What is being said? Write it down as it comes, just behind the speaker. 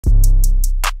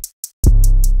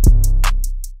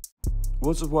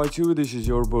What's up YTV, this is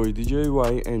your boy DJ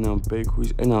Y and I'm back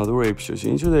with another episode.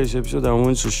 In today's episode I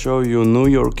want to show you New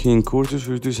York King Curtis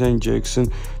 50 Cent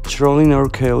Jackson trolling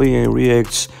R.Kelly and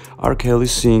reacts R.Kelly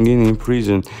singing in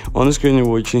prison. On the screen you're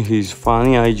watching his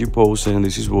funny IG post and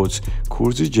this is what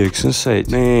Curtis Jackson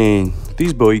said. Man,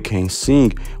 this boy can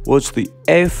sing. What's the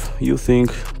F you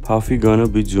think Puffy gonna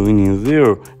be doing in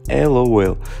there?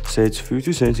 LOL, said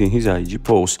 50 Cent in his IG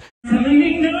post.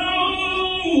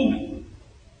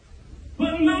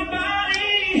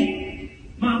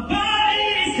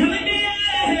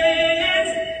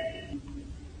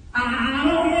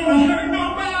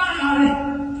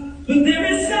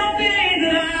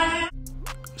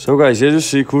 So guys, as you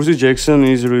see, Curtis Jackson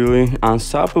is really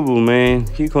unstoppable, man.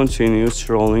 He continues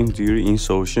trolling during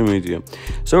social media.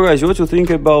 So guys, what you think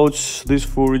about this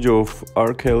footage of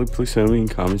R.Kelly? Please tell me in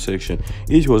comment section.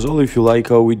 It was all. If you like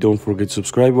how we, don't forget to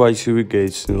subscribe YTV,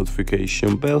 get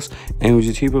notification bells, and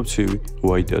visit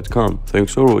hiphoptv.com.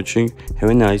 Thanks for watching. Have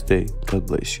a nice day. God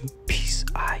bless you.